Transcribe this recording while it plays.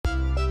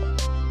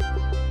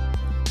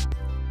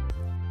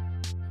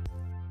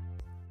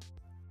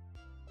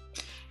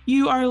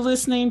You are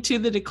listening to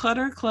the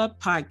Declutter Club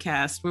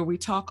podcast, where we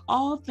talk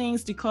all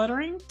things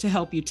decluttering to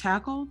help you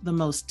tackle the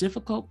most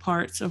difficult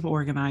parts of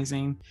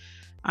organizing.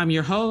 I'm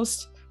your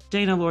host,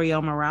 Dana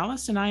L'Oreal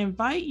Morales, and I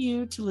invite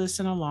you to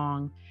listen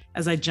along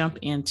as I jump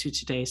into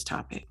today's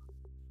topic.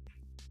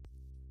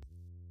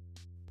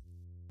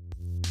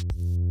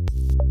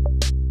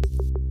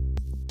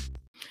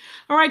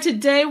 All right,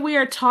 today we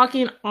are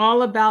talking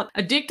all about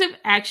addictive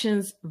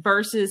actions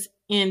versus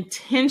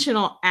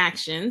intentional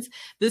actions.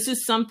 This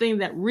is something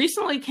that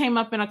recently came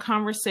up in a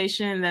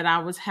conversation that I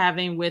was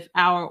having with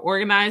our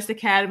Organized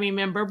Academy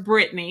member,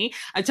 Brittany.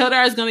 I told her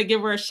I was going to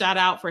give her a shout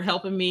out for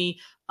helping me,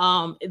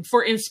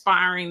 for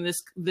inspiring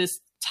this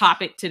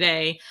topic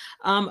today.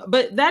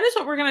 But that is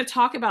what we're going to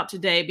talk about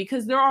today,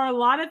 because there are a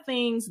lot of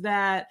things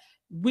that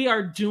we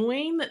are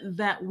doing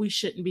that we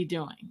shouldn't be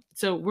doing.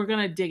 So we're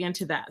going to dig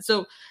into that.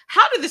 So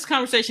how did this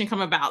conversation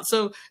come about?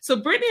 So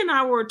Brittany and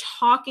I were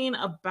talking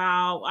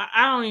about,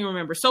 I don't even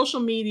remember, social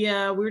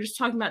media. We were just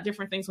talking about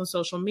different things on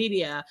social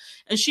media.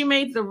 And she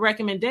made the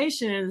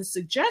recommendation and the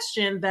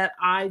suggestion that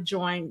I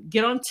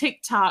get on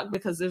TikTok,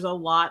 because there's a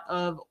lot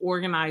of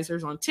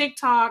organizers on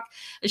TikTok.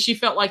 And she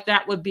felt like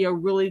that would be a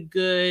really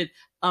good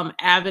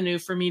avenue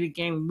for me to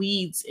gain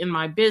leads in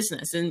my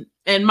business. And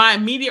my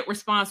immediate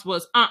response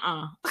was,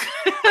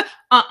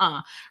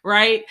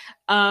 right?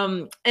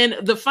 And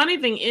the funny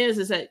thing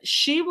is that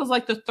she was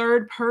like the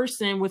third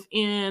person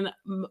within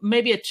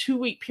maybe a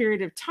 2-week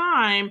period of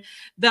time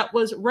that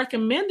was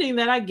recommending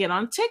that I get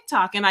on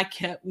TikTok. And I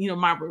kept,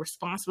 my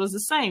response was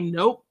the same.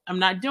 Nope, I'm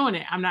not doing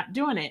it. I'm not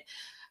doing it.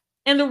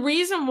 And the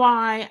reason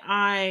why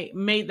I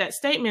made that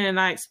statement and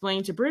I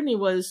explained to Brittany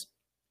was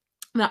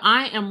that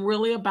I am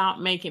really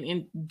about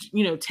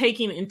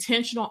taking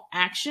intentional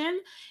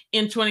action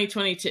in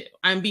 2022.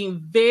 I'm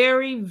being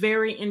very,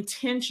 very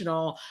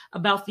intentional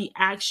about the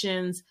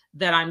actions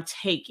that I'm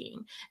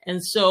taking.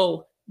 And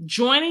so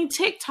joining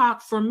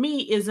TikTok for me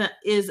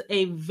is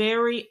a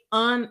very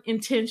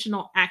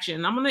unintentional action.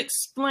 And I'm going to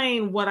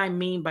explain what I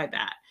mean by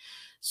that.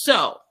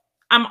 So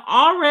I'm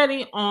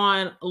already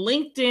on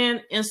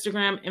LinkedIn,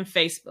 Instagram, and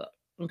Facebook.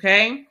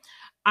 Okay.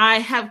 I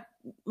have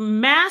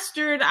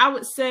mastered, I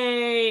would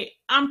say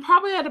I'm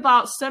probably at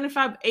about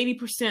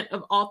 75-80%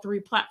 of all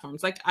three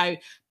platforms. Like, I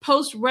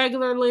post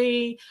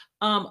regularly,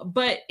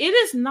 but it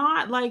is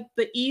not like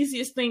the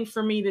easiest thing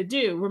for me to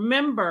do.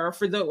 Remember,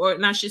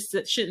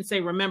 shouldn't say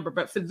remember,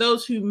 but for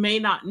those who may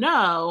not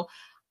know,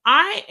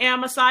 I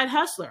am a side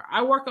hustler.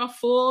 I work a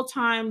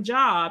full-time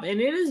job, and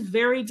it is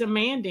very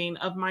demanding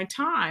of my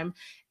time.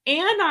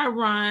 And I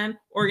run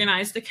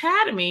Organized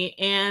Academy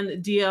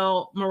and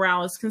DL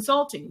Morales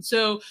Consulting.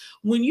 So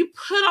when you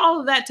put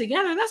all of that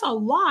together, that's a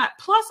lot.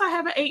 Plus, I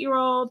have an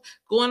 8-year-old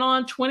going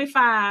on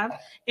 25,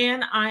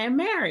 and I am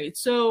married.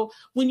 So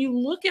when you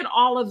look at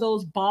all of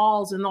those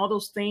balls and all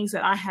those things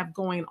that I have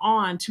going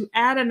on, to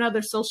add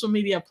another social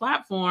media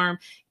platform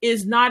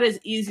is not as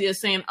easy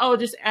as saying, oh,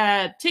 just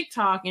add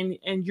TikTok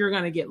and you're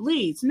going to get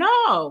leads.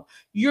 No,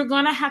 you're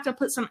going to have to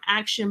put some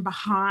action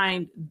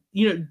behind,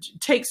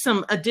 take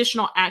some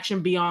additional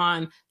action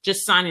beyond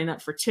just signing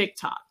up for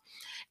TikTok.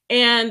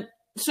 And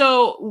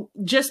so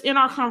just in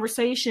our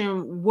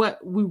conversation,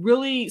 what we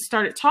really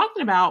started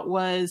talking about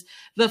was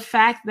the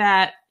fact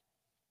that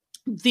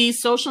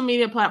these social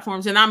media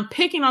platforms, and I'm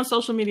picking on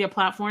social media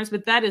platforms,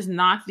 but that is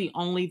not the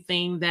only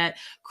thing that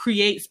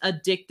creates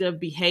addictive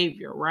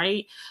behavior,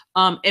 right?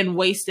 And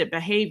wasted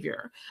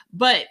behavior.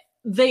 But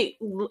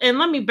and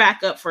let me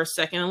back up for a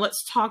second and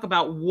let's talk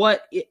about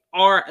what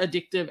are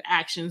addictive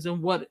actions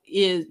and what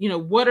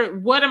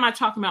am I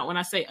talking about when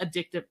I say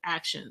addictive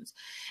actions?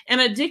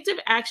 And addictive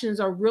actions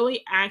are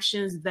really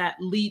actions that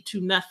lead to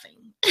nothing.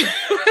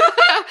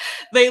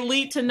 They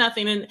lead to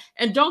nothing.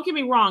 And don't get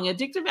me wrong,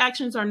 addictive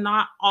actions are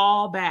not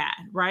all bad,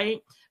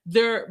 right?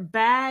 They're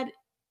bad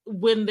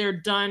when they're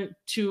done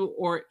to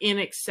or in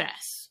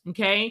excess.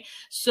 Okay.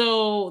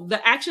 So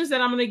the actions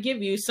that I'm going to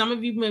give you, some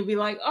of you may be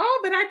like, oh,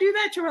 but I do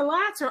that to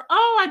relax, or,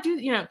 oh, I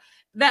do,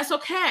 that's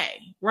okay,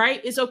 right?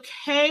 It's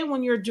okay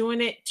when you're doing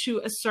it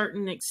to a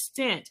certain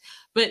extent.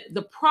 But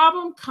the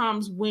problem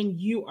comes when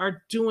you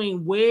are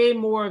doing way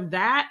more of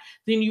that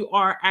than you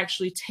are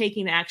actually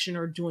taking action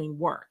or doing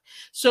work.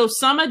 So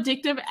some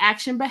addictive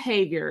action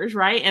behaviors,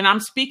 right? And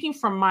I'm speaking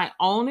from my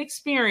own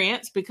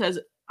experience because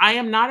I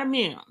am not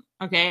immune.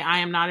 Okay. I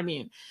am not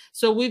immune.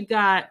 So we've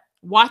got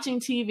watching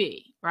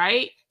TV,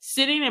 right?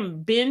 Sitting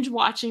and binge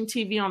watching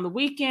TV on the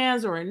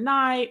weekends or at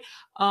night.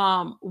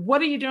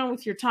 What are you doing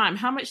with your time?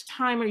 How much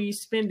time are you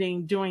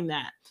spending doing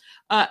that?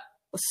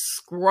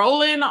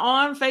 Scrolling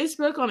on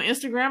Facebook, on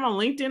Instagram, on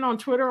LinkedIn, on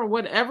Twitter, or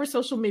whatever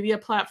social media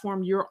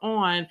platform you're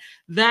on,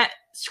 that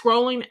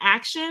scrolling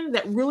action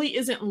that really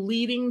isn't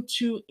leading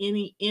to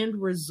any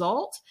end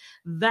result,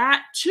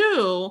 that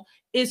too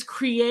is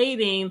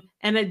creating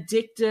an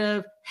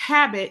addictive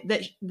habit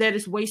that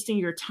is wasting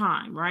your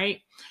time,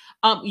 right?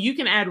 You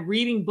can add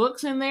reading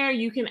books in there.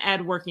 You can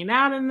add working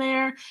out in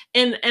there.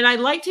 And I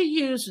like to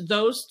use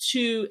those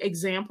two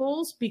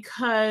examples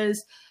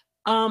because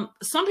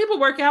some people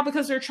work out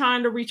because they're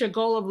trying to reach a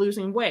goal of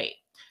losing weight.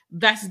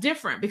 that's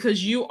different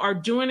because you are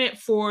doing it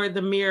for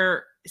the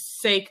mere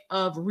sake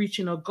of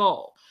reaching a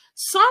goal.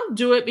 Some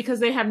do it because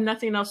they have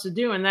nothing else to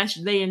do, and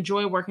they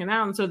enjoy working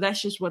out. And so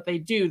that's just what they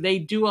do. They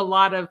take a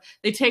lot of,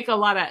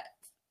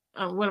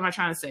 what am I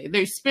trying to say?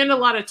 They spend a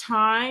lot of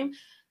time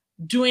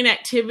doing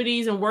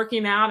activities and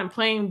working out and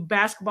playing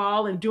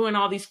basketball and doing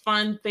all these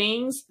fun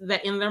things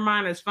that in their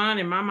mind is fun.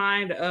 In my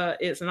mind,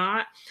 it's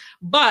not.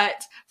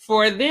 But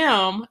for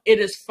them, it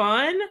is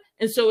fun.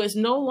 And so it's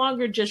no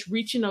longer just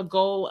reaching a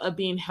goal of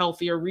being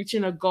healthy or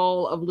reaching a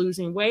goal of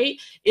losing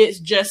weight. It's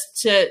just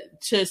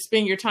to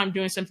spend your time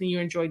doing something you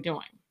enjoy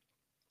doing.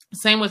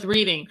 Same with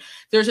reading.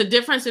 There's a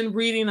difference in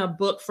reading a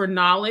book for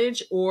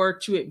knowledge or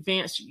to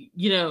advance,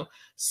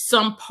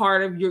 some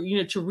part of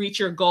your, to reach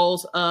your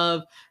goals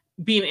of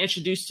being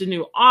introduced to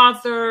new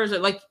authors, or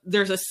like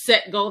there's a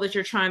set goal that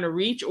you're trying to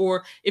reach.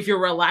 Or if you're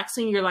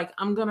relaxing, you're like,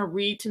 I'm going to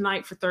read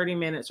tonight for 30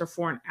 minutes or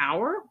for an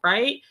hour,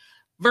 right?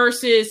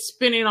 Versus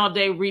spending all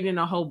day reading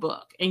a whole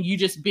book and you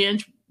just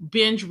binge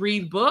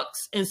read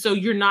books. And so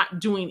you're not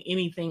doing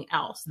anything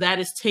else. That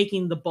is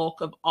taking the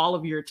bulk of all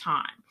of your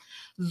time.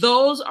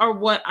 Those are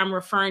what I'm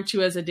referring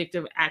to as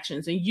addictive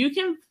actions. And you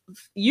can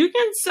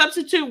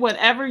substitute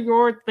whatever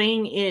your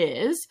thing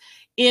is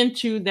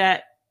into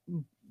that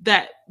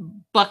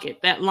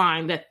bucket, that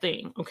line, that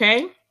thing.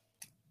 Okay.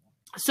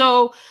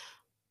 So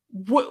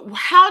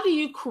how do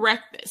you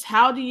correct this?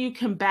 How do you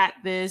combat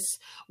this?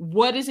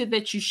 What is it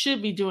that you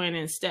should be doing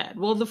instead?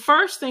 Well, the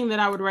first thing that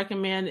I would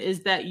recommend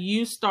is that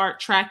you start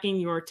tracking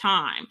your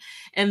time.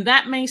 And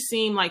that may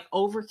seem like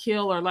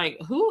overkill or like,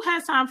 who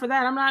has time for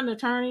that? I'm not an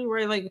attorney.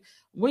 Right? Like,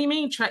 what do you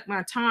mean track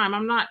my time?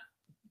 I'm not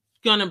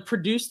going to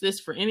produce this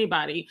for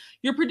anybody.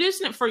 You're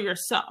producing it for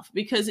yourself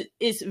because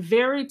it's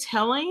very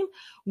telling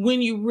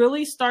when you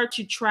really start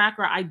to track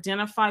or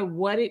identify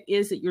what it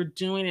is that you're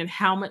doing and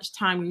how much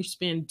time you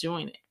spend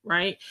doing it,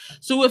 right?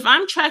 So if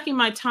I'm tracking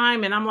my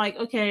time and I'm like,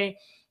 okay,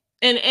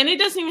 and it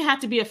doesn't even have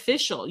to be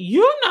official.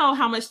 You know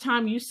how much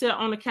time you sit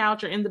on the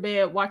couch or in the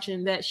bed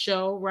watching that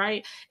show,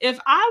 right? If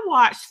I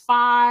watch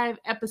 5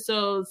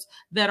 episodes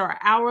that are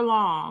hour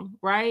long,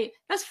 right?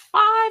 That's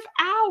 5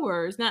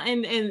 hours. Now,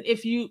 and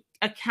if you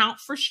account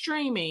for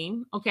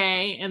streaming,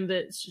 okay, and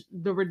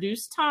the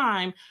reduced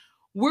time,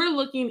 we're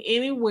looking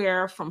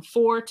anywhere from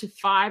 4 to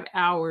 5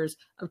 hours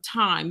of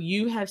time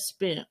you have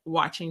spent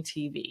watching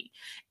TV.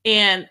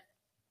 And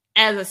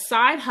as a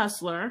side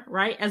hustler,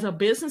 right, as a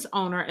business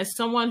owner, as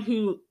someone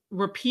who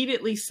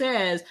repeatedly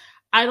says,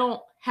 I don't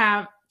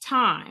have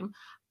time,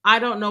 I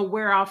don't know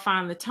where I'll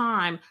find the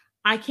time,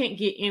 I can't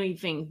get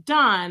anything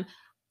done,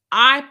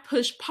 I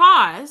push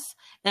pause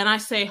and I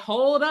say,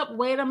 hold up,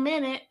 wait a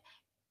minute.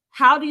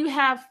 How do you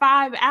have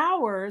 4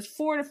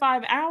 to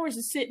 5 hours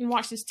to sit and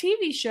watch this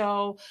TV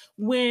show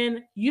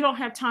when you don't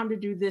have time to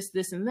do this,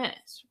 this, and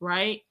this,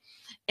 right?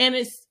 And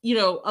it's,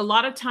 a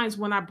lot of times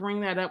when I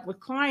bring that up with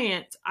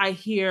clients, I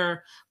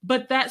hear,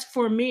 but that's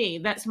for me,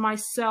 that's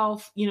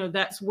myself,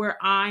 that's where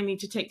I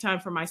need to take time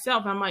for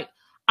myself. I'm like,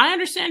 I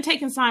understand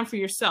taking time for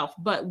yourself,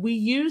 but we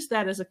use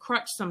that as a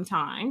crutch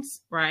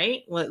sometimes,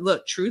 right?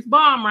 Look, truth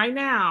bomb right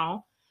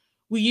now.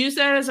 We use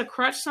that as a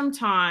crutch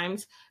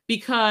sometimes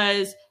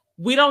because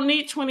we don't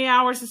need 20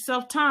 hours of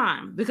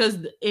self-time. Because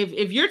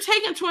if you're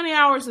taking 20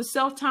 hours of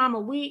self-time a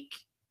week,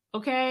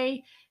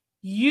 okay,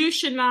 you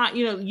should not,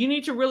 you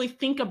need to really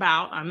think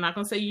about, I'm not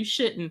going to say you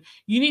shouldn't,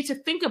 you need to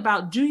think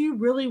about, do you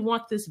really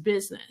want this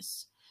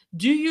business?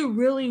 Do you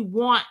really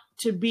want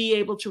to be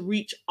able to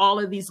reach all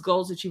of these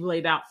goals that you've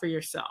laid out for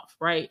yourself,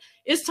 right?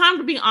 It's time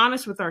to be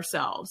honest with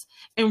ourselves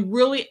and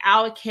really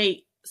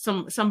allocate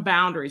some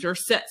boundaries or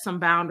set some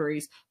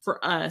boundaries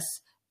for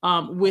us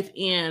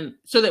within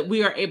so that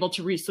we are able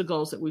to reach the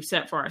goals that we've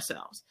set for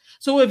ourselves.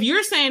 So if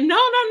you're saying, no,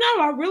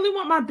 I really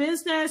want my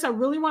business, I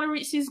really want to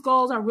reach these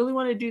goals, I really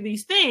want to do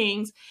these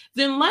things,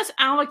 then let's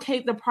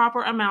allocate the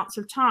proper amounts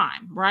of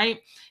time, right?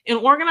 In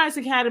Organized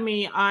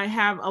Academy, I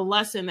have a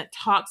lesson that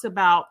talks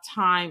about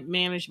time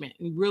management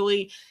and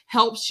really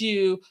helps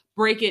you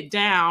break it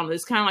down.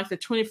 It's kind of like the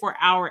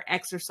 24-hour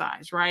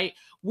exercise, right?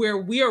 Where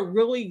we are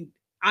really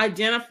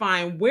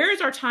identifying where is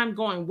our time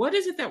going, what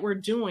is it that we're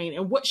doing,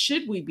 and what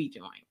should we be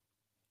doing.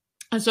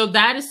 And so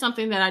that is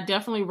something that I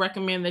definitely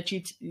recommend that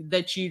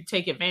you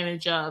take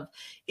advantage of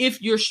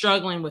if you're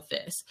struggling with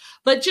this.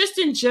 But just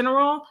in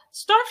general,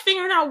 start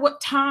figuring out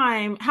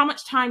how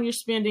much time you're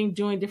spending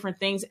doing different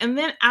things, and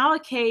then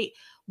allocate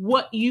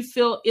what you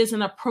feel is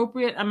an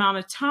appropriate amount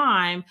of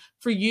time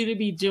for you to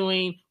be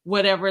doing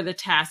whatever the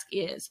task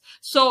is.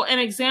 So an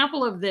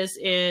example of this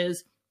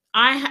is,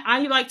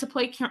 I like to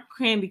play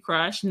Candy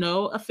Crush,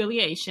 no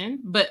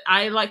affiliation, but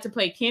I like to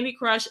play Candy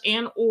Crush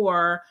and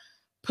or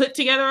put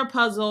together a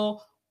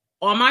puzzle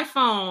on my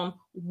phone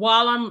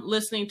while I'm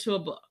listening to a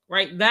book,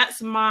 right?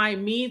 That's my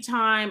me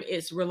time.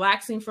 It's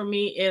relaxing for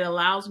me.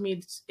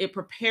 It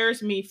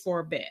prepares me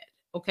for bed,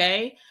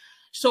 okay?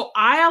 So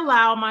I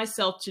allow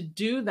myself to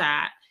do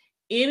that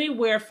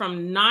anywhere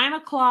from 9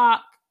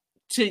 o'clock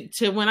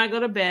to when I go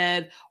to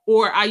bed,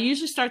 or I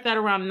usually start that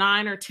around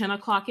 9 or 10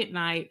 o'clock at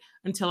night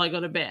until I go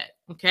to bed.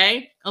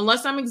 Okay.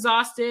 Unless I'm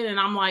exhausted and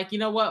I'm like, you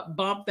know what,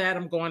 bump that,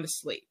 I'm going to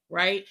sleep.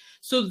 Right.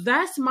 So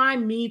that's my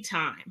me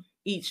time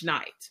each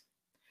night.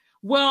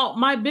 Well,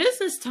 my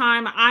business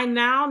time, I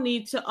now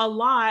need to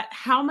allot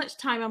how much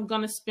time I'm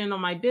going to spend on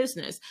my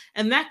business.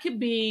 And that could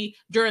be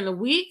during the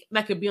week.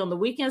 That could be on the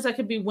weekends. That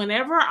could be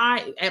whenever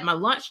at my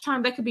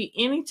lunchtime, that could be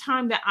any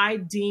time that I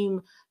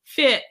deem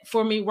fit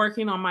for me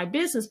working on my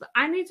business. But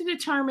I need to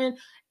determine,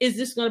 is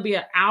this going to be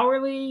an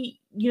hourly,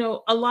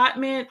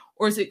 allotment,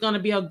 or is it going to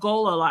be a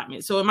goal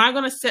allotment? So am I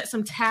going to set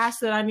some tasks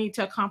that I need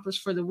to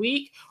accomplish for the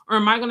week? Or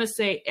am I going to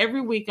say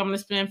every week I'm going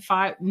to spend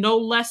no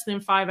less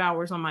than 5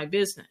 hours on my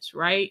business,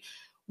 right?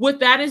 What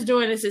that is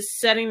doing is it's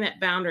setting that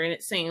boundary, and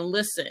it's saying,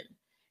 listen,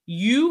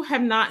 you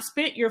have not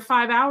spent your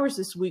 5 hours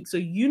this week. So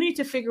you need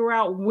to figure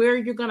out where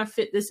you're going to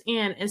fit this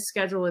in and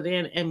schedule it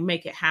in and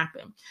make it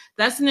happen.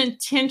 That's an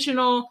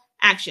intentional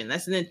action.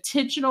 That's an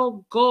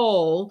intentional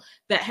goal,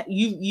 that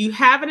you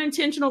have an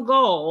intentional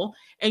goal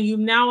and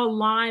you've now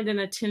aligned an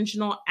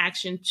intentional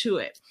action to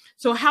it.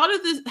 So how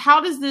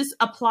does this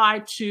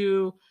apply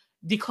to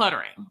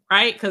decluttering,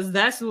 right? Because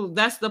that's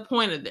the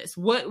point of this.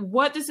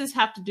 What does this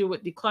have to do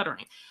with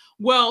decluttering?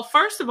 Well,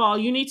 first of all,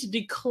 you need to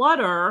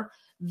declutter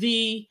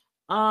the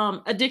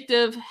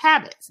addictive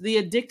habits, the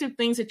addictive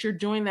things that you're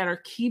doing that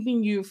are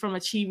keeping you from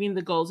achieving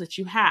the goals that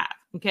you have.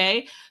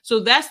 Okay. So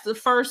that's the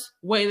first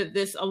way that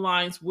this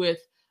aligns with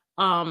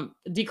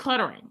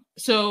decluttering.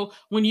 So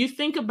when you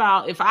think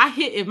about, if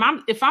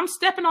I'm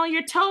stepping on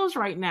your toes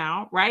right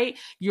now, right?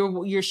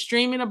 You're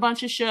streaming a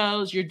bunch of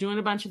shows, you're doing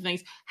a bunch of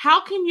things.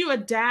 How can you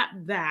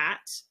adapt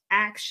that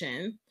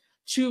action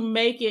to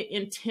make it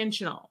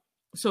intentional?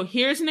 So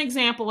here's an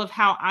example of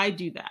how I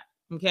do that.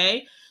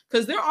 Okay.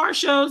 Because there are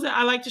shows that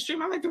I like to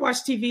stream. I like to watch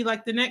TV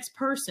like the next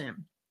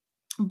person.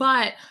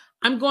 But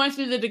I'm going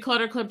through the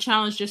Declutter Club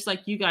Challenge just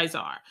like you guys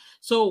are.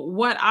 So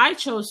what I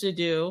chose to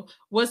do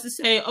was to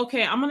say,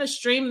 okay, I'm going to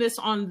stream this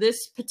on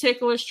this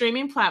particular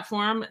streaming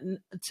platform,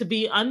 to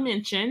be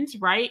unmentioned,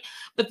 right?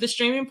 But the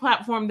streaming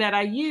platform that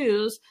I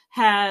use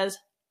has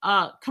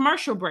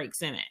commercial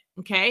breaks in it.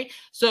 Okay.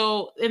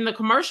 So in the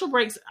commercial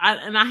breaks, I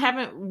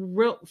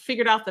haven't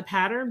figured out the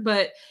pattern,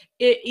 but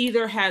it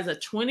either has a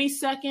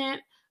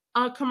 20-second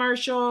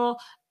commercial,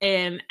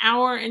 an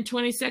hour and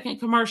 20-second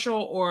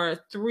commercial, or a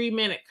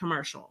 3-minute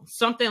commercial,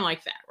 something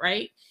like that,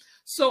 right?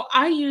 So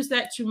I use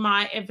that to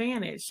my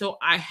advantage. So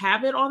I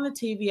have it on the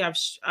TV.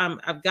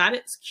 I've got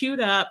it queued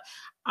up.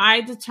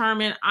 I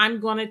determine I'm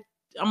going to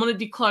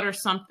declutter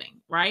something,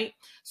 right?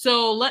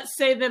 So let's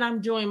say that I'm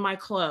doing my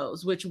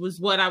clothes, which was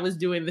what I was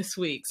doing this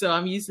week. So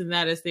I'm using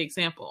that as the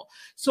example.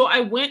 So I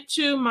went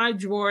to my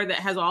drawer that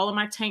has all of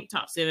my tank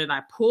tops in it.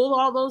 I pulled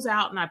all those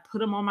out and I put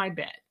them on my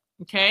bed.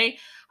 Okay.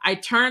 I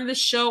turned the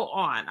show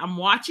on. I'm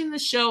watching the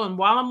show. And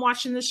while I'm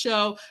watching the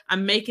show,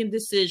 I'm making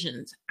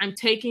decisions. I'm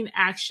taking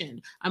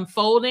action. I'm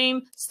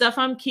folding stuff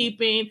I'm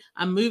keeping.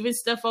 I'm moving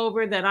stuff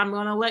over that I'm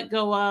going to let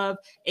go of,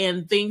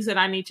 and things that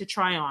I need to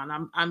try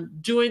on.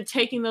 I'm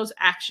taking those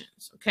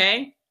actions.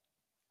 Okay.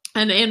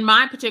 And in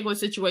my particular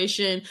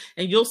situation,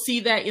 and you'll see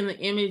that in the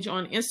image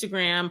on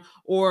Instagram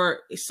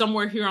or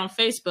somewhere here on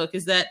Facebook,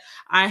 is that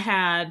I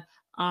had,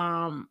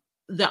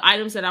 the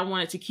items that I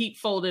wanted to keep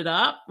folded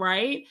up,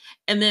 right?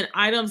 And then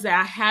items that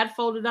I had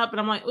folded up, and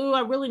I'm like, oh,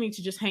 I really need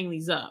to just hang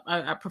these up.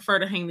 I prefer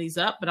to hang these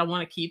up, but I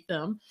want to keep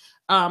them.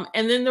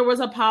 And then there was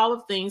a pile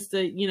of things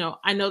that,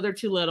 I know they're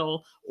too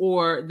little,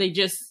 or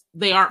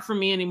they aren't for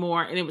me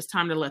anymore, and it was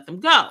time to let them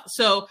go.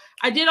 So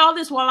I did all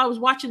this while I was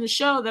watching the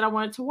show that I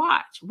wanted to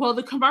watch. Well,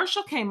 the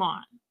commercial came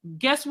on.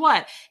 Guess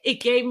what?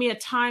 It gave me a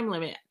time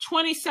limit,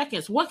 20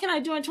 seconds. What can I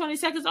do in 20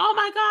 seconds? Oh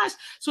my gosh.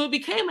 So it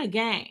became a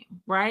game,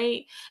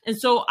 right? And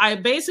so I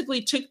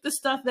basically took the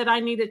stuff that I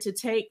needed to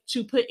take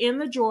to put in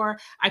the drawer.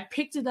 I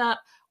picked it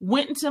up,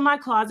 went into my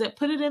closet,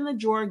 put it in the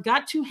drawer,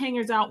 got 2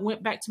 hangers out,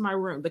 went back to my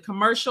room. The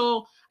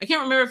commercial, I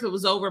can't remember if it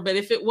was over, but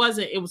if it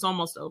wasn't, it was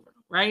almost over,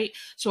 right?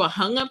 So I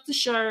hung up the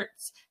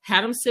shirts,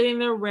 had them sitting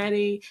there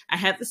ready. I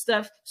had the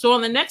stuff. So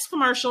on the next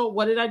commercial,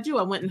 what did I do?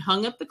 I went and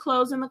hung up the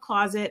clothes in the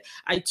closet.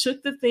 I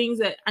took the things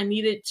that I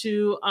needed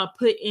to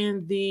put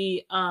in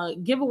the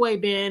giveaway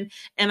bin,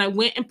 and I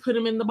went and put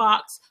them in the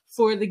box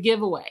for the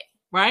giveaway,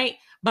 right?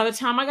 By the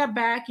time I got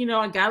back,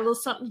 I got a little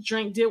something to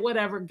drink, did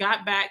whatever,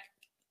 got back,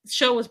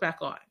 show was back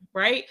on,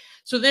 right?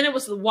 So then it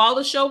was, while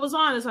the show was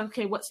on, it's like,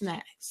 okay, what's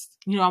next?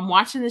 I'm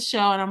watching the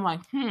show and I'm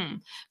like,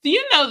 do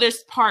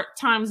there's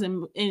times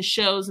in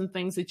shows and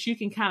things that you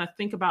can kind of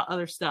think about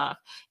other stuff.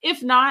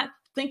 If not,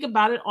 think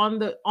about it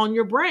on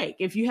your break.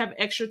 If you have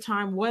extra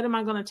time, what am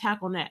I going to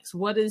tackle next?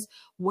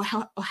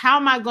 How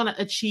am I going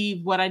to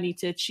achieve what I need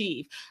to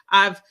achieve?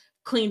 I've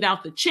cleaned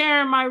out the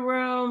chair in my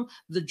room,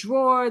 the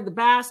drawer, the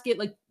basket,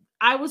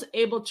 I was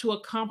able to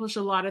accomplish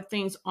a lot of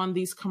things on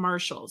these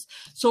commercials.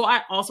 So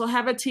I also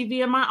have a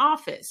TV in my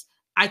office.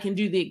 I can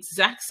do the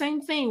exact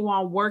same thing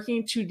while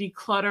working to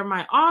declutter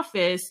my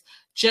office,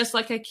 just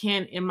like I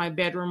can in my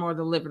bedroom or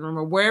the living room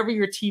or wherever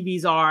your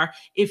TVs are,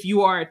 if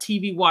you are a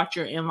TV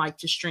watcher and like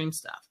to stream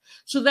stuff.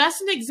 So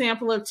that's an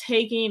example of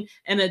taking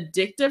an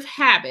addictive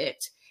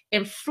habit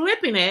and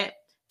flipping it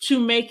to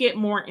make it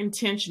more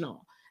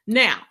intentional.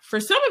 Now, for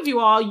some of you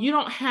all, you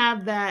don't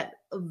have that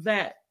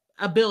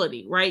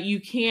ability, right? You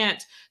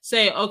can't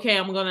say, okay,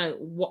 I'm going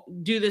to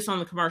do this on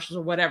the commercials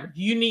or whatever.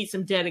 You need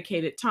some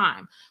dedicated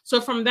time. So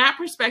from that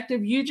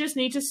perspective, you just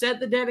need to set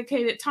the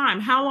dedicated time.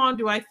 How long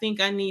do I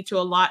think I need to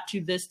allot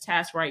to this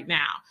task right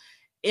now?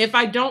 If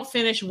I don't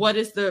finish, what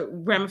is the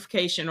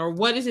ramification, or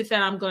what is it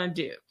that I'm going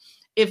to do?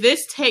 If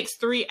this takes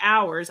 3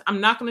 hours,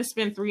 I'm not going to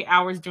spend 3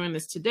 hours doing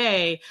this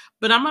today,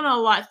 but I'm going to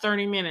allot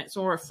 30 minutes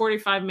or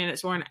 45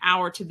 minutes or an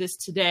hour to this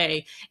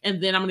today.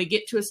 And then I'm going to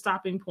get to a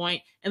stopping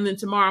point. And then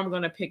tomorrow I'm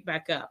going to pick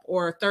back up,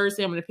 or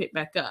Thursday I'm going to pick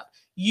back up.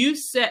 You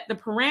set the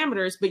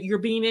parameters, but you're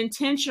being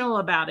intentional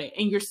about it,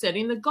 and you're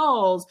setting the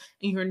goals,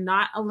 and you're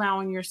not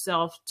allowing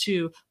yourself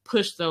to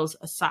push those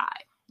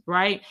aside.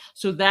 Right?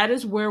 So that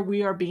is where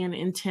we are being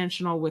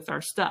intentional with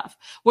our stuff.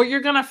 What you're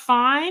going to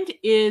find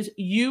is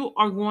you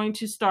are going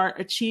to start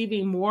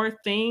achieving more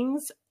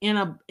things in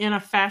a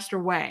faster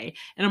way,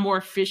 in a more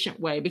efficient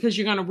way, because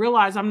you're going to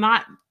realize I'm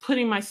not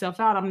putting myself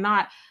out. I'm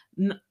not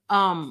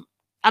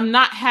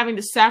having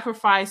to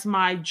sacrifice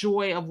my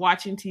joy of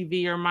watching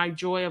TV or my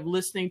joy of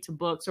listening to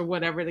books or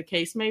whatever the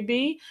case may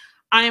be.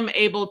 I am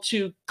able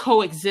to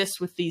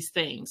coexist with these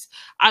things.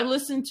 I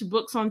listen to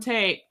books on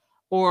tape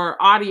or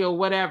audio,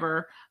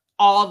 whatever,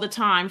 all the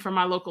time from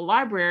my local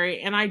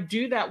library. And I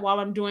do that while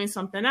I'm doing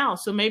something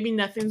else. So maybe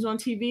nothing's on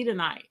TV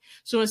tonight.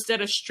 So instead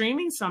of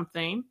streaming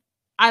something,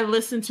 I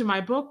listen to my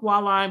book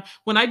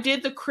when I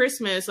did the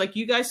Christmas, like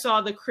you guys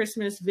saw the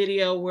Christmas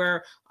video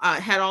where I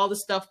had all the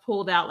stuff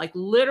pulled out, like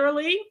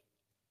literally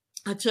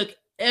I took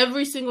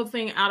every single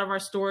thing out of our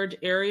storage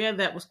area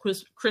that was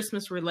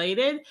Christmas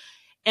related,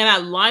 and I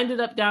lined it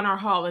up down our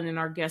hall and in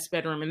our guest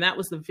bedroom. And that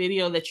was the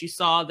video that you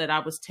saw that I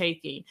was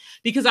taking,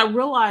 because I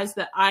realized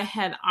that I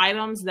had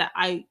items that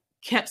I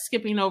kept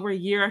skipping over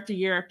year after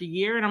year after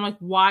year. And I'm like,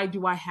 why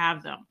do I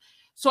have them?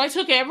 So I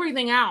took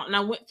everything out and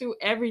I went through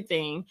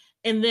everything.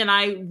 And then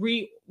I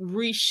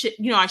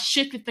I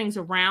shifted things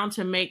around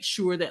to make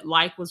sure that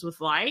like was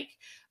with like.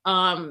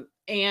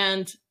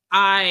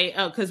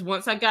 Because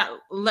once I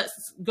let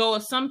go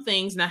of some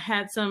things and I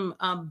had some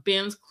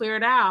bins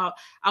cleared out,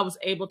 I was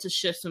able to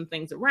shift some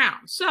things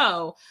around.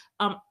 So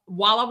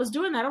while I was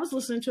doing that, I was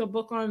listening to a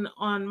book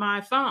on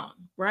my phone,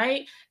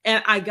 right?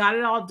 And I got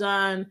it all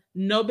done.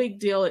 No big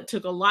deal. It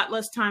took a lot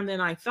less time than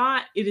I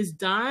thought. It is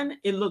done.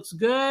 It looks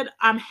good.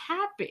 I'm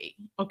happy.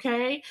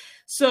 Okay.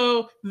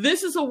 So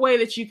this is a way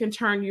that you can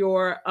turn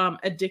your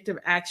addictive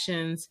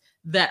actions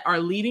that are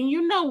leading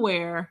you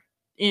nowhere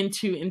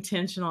into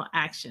intentional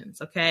actions.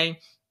 Okay.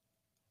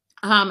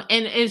 And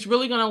it's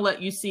really going to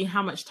let you see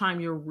how much time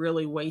you're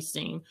really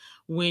wasting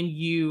when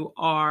you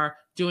are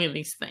doing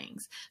these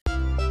things.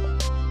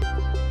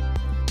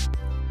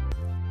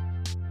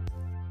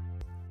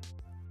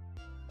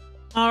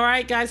 All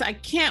right, guys, I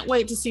can't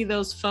wait to see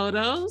those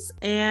photos.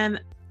 And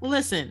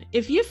listen,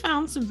 if you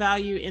found some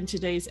value in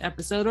today's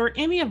episode or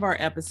any of our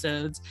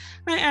episodes,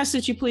 I ask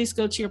that you please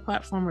go to your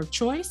platform of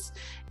choice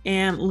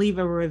and leave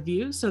a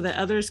review so that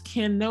others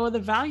can know the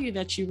value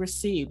that you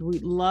received.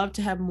 We'd love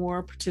to have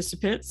more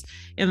participants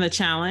in the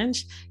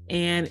challenge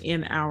and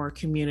in our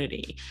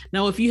community.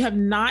 Now, if you have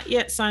not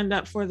yet signed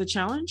up for the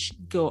challenge,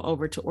 go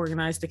over to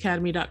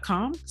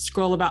organizedacademy.com,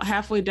 scroll about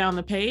halfway down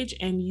the page,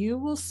 and you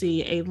will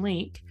see a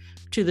link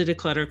to the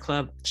Declutter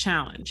Club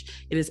Challenge.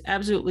 It is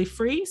absolutely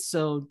free,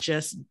 so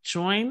just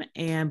join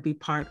and be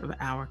part of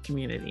our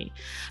community.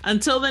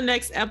 Until the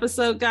next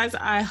episode, guys,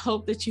 I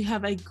hope that you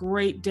have a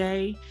great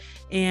day,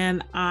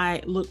 and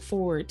I look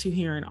forward to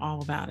hearing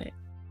all about it.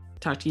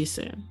 Talk to you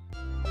soon.